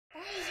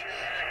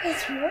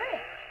It's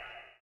right.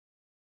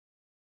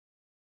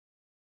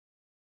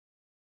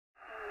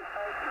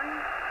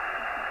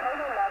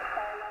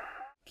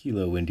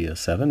 Kilo India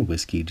 7,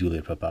 Whiskey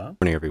Juliet Papa.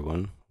 Good morning,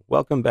 everyone.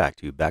 Welcome back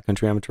to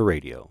Backcountry Amateur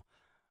Radio.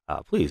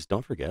 Please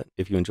don't forget,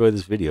 if you enjoy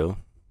this video,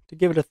 to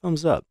give it a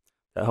thumbs up.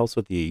 That helps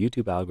with the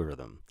YouTube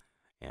algorithm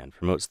and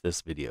promotes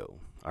this video.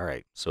 All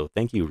right, so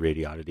thank you,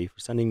 Radioddity,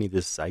 for sending me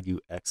this Xiegu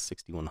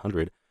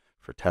x6100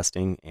 for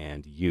testing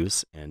and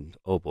use, and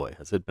oh boy,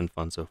 has it been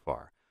fun so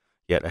far.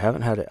 Yet I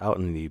haven't had it out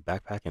in the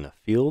backpack in a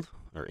field,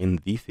 or in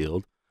the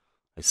field.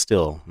 I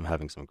still am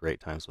having some great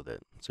times with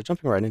it. So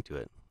jumping right into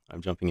it,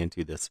 I'm jumping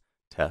into this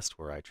test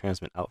where I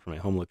transmit out from my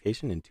home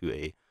location into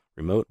a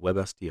remote web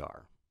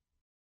SDR.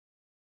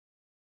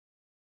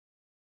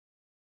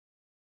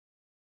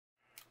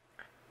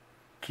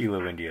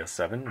 Kilo India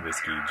 7,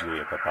 Whiskey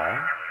Juliet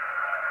Papa.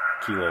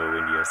 Kilo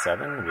India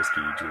 7,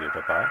 Whiskey Juliet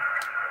Papa.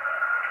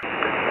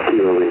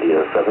 Kilo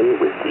India 7,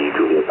 Whiskey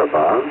Juliet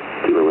Papa.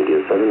 Kilo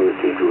India 7,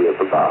 Whiskey Juliet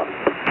Papa.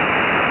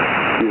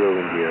 Kilo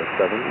India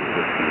 7,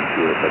 Whiskey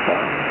Juliet Papa.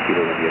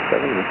 Kilo India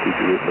 7, Whiskey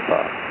Juliet Papa.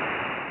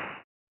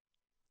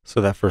 So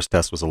that first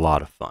test was a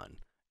lot of fun,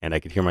 and I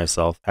could hear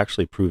myself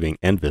actually proving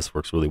NVIS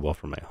works really well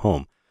from my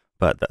home.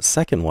 But that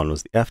second one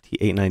was the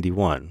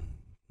FT891.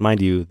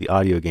 Mind you, the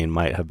audio gain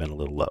might have been a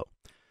little low.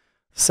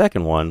 The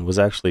second one was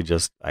actually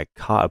just, I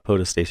caught a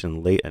POTA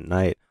station late at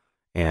night,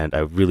 and I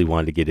really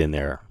wanted to get in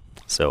there.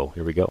 So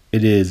here we go.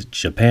 It is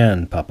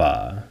Japan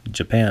Papa.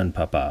 Japan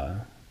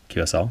Papa.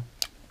 QSL.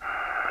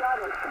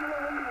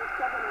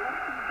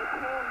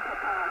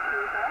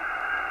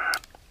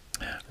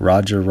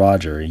 Roger,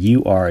 Roger.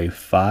 You are a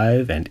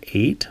 5 and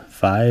 8,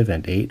 5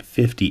 and 8,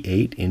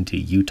 58 into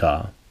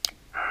Utah.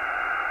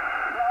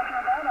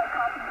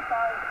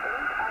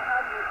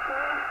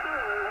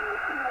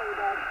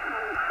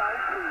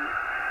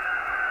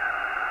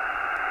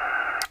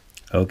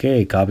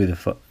 Okay, copy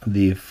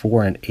the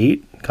 4 and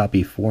 8.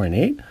 Copy 4 and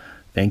 8.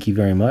 Thank you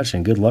very much,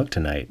 and good luck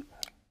tonight.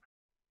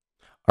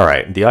 All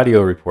right, the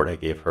audio report I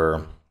gave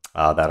her,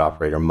 that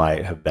operator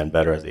might have been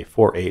better as a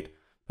 4.8,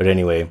 but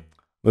anyway,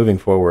 moving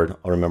forward,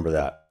 I'll remember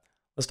that.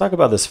 Let's talk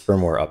about this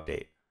firmware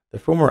update. The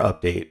firmware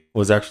update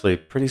was actually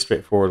pretty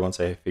straightforward once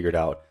I figured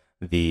out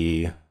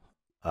the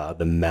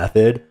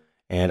method,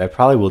 and I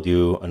probably will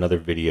do another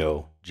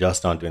video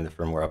just on doing the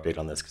firmware update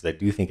on this because I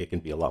do think it can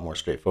be a lot more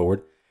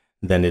straightforward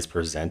than is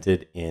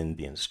presented in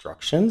the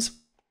instructions.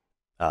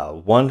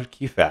 One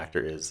key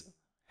factor is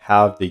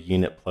have the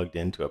unit plugged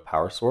into a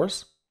power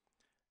source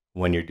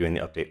when you're doing the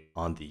update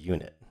on the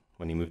unit,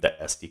 when you move that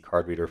SD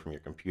card reader from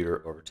your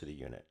computer over to the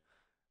unit.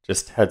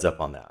 Just heads up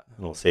on that,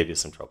 and it'll save you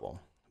some trouble.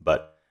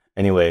 But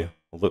anyway,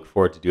 we'll look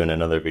forward to doing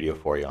another video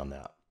for you on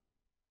that.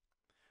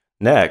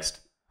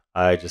 Next,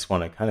 I just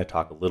want to kind of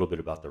talk a little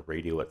bit about the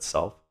radio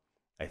itself.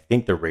 I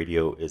think the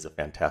radio is a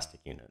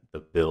fantastic unit. The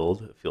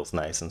build feels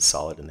nice and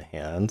solid in the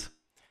hand.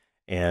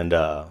 And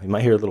you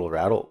might hear a little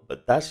rattle,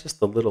 but that's just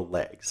the little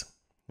legs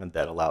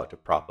that allow it to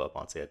prop up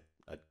on, say,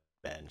 a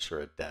bench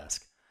or a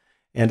desk.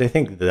 And I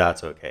think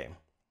that's okay.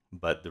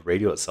 But the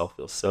radio itself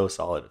feels so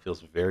solid. It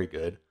feels very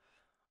good.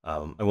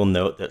 I will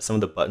note that some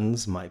of the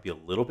buttons might be a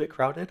little bit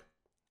crowded,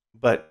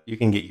 but you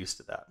can get used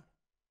to that.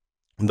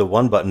 The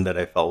one button that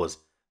I felt was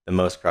the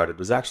most crowded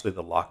was actually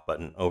the lock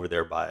button over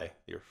there by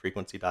your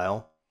frequency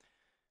dial.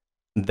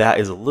 That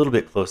is a little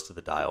bit close to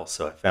the dial,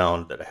 so I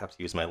found that I have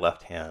to use my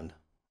left hand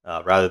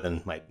rather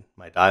than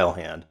my dial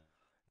hand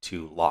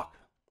to lock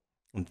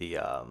the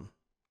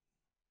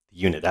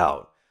unit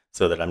out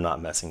so that I'm not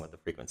messing with the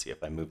frequency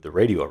if I move the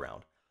radio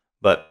around.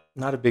 But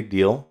not a big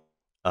deal.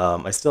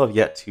 I still have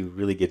yet to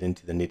really get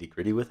into the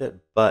nitty-gritty with it,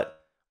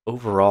 but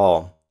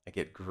overall, I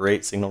get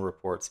great signal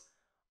reports.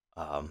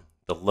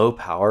 The low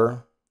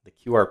power, the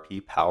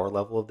QRP power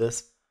level of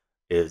this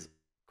is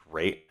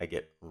great. I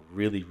get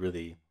really,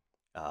 really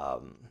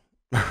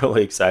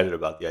really excited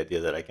about the idea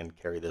that I can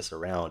carry this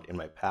around in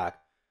my pack.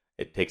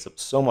 It takes up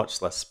so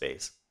much less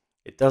space.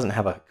 It doesn't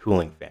have a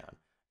cooling fan.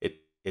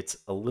 It's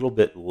a little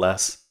bit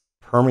less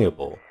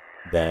permeable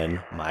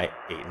than my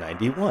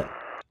 891.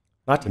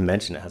 Not to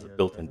mention it has a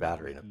built-in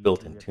battery and a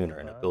built-in tuner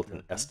and a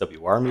built-in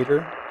SWR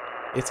meter.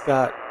 It's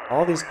got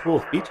all these cool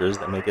features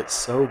that make it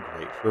so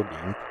great for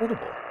being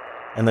portable.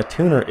 And the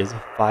tuner is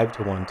a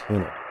 5-to-1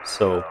 tuner.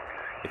 So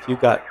if you've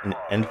got an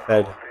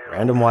end-fed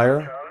random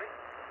wire,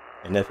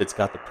 and if it's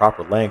got the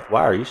proper length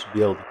wire, you should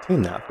be able to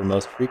tune that for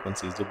most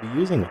frequencies you'll be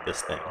using with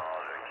this thing.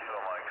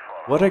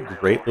 What a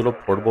great little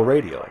portable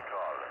radio.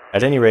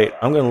 At any rate,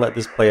 I'm going to let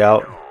this play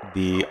out.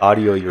 The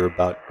audio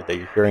that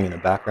you're hearing in the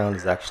background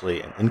is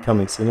actually an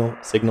incoming signal,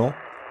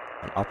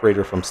 an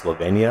operator from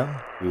Slovenia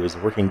who is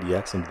working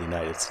DX into the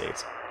United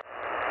States.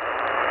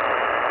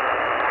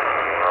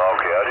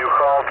 Okay, are you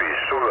copy?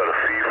 Sugar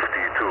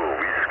 52,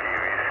 whiskey,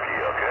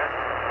 okay?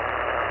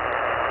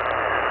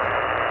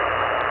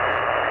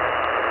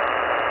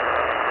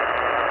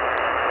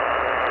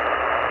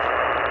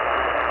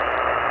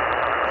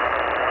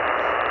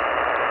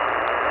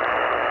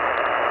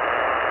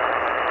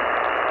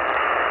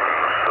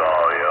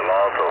 Sorry, a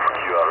lot of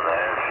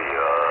QRNC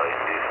in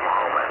this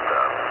moment.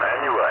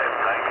 Anyway,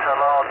 thanks a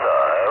lot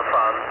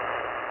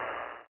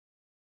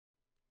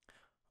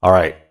All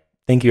right.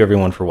 Thank you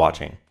everyone for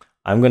watching.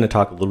 I'm going to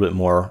talk a little bit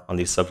more on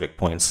these subject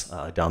points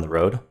down the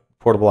road.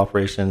 Portable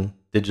operation,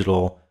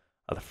 digital,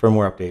 the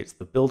firmware updates,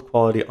 the build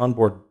quality,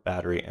 onboard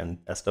battery,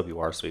 and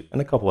SWR sweep, and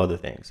a couple other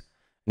things.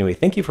 Anyway,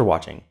 thank you for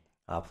watching.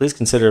 Please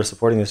consider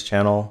supporting this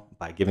channel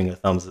by giving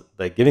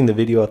the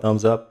video a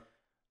thumbs up,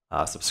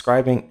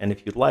 subscribing, and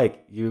if you'd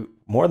like, you're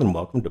more than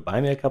welcome to buy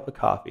me a cup of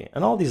coffee.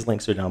 And all these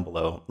links are down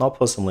below. And I'll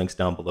post some links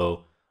down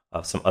below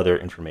of some other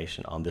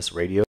information on this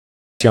radio.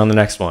 See you on the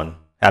next one.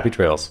 Happy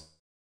trails.